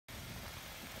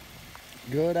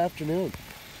Good afternoon.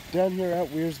 Down here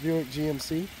at Weirs Buick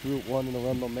GMC, Route 1 in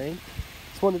Arundel, Maine.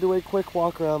 Just wanted to do a quick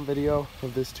walk around video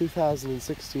of this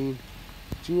 2016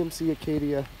 Gmc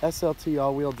Acadia Slt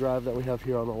all-wheel drive that we have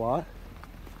here on the lot.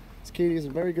 This Acadia is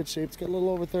in very good shape. It's got a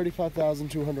little over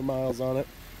 35,200 miles on it.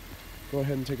 Go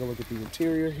ahead and take a look at the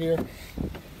interior here.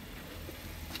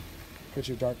 Got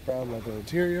your dark brown leather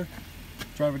interior.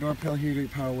 Driver door panel here, you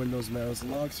got your power windows, mirrors,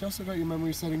 and logs. You also got your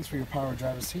memory settings for your power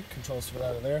driver's seat, controls for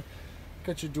that are there.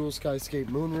 Got your dual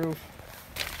skyscape moonroof.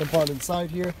 Jump on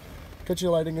inside here. Got your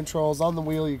lighting controls on the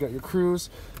wheel. You got your cruise,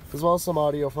 as well as some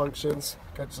audio functions.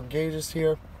 Got some gauges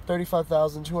here.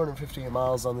 35,250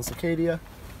 miles on this Acadia.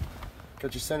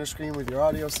 Got your center screen with your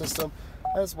audio system,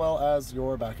 as well as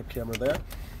your backup camera there.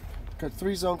 Got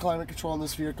 3-zone climate control in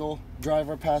this vehicle,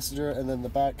 driver, passenger, and then the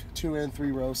back 2 and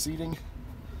 3 row seating.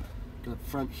 Got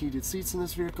front heated seats in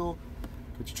this vehicle.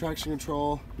 Got your traction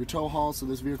control, your tow haul, so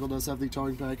this vehicle does have the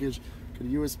towing package. Got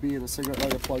a USB and a cigarette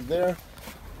lighter plug there.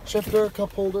 Shifter,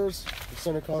 cup holders, your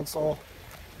center console.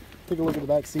 Take a look at the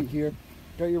back seat here.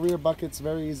 Got your rear buckets,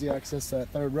 very easy access to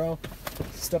that 3rd row.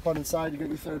 Step on inside, you got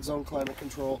your 3rd zone climate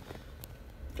control.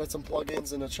 Got some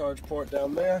plug-ins and a charge port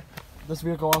down there. This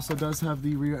vehicle also does have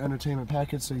the rear entertainment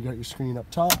package, so you got your screen up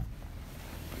top.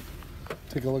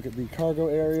 Take a look at the cargo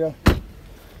area.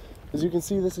 As you can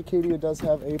see, this Acadia does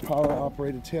have a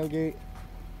power-operated tailgate.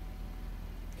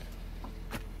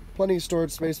 Plenty of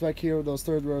storage space back here with those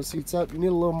 3rd row seats up. You need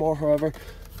a little more, however.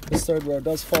 This 3rd row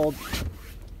does fold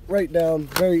right down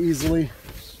very easily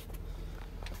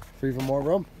for even more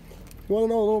room. If you want to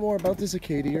know a little more about this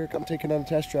Acadia or come take it on a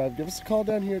test drive, give us a call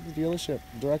down here at the dealership.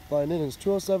 The direct line in is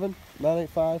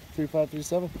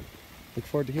 207-985-3537. Look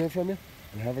forward to hearing from you,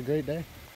 and have a great day.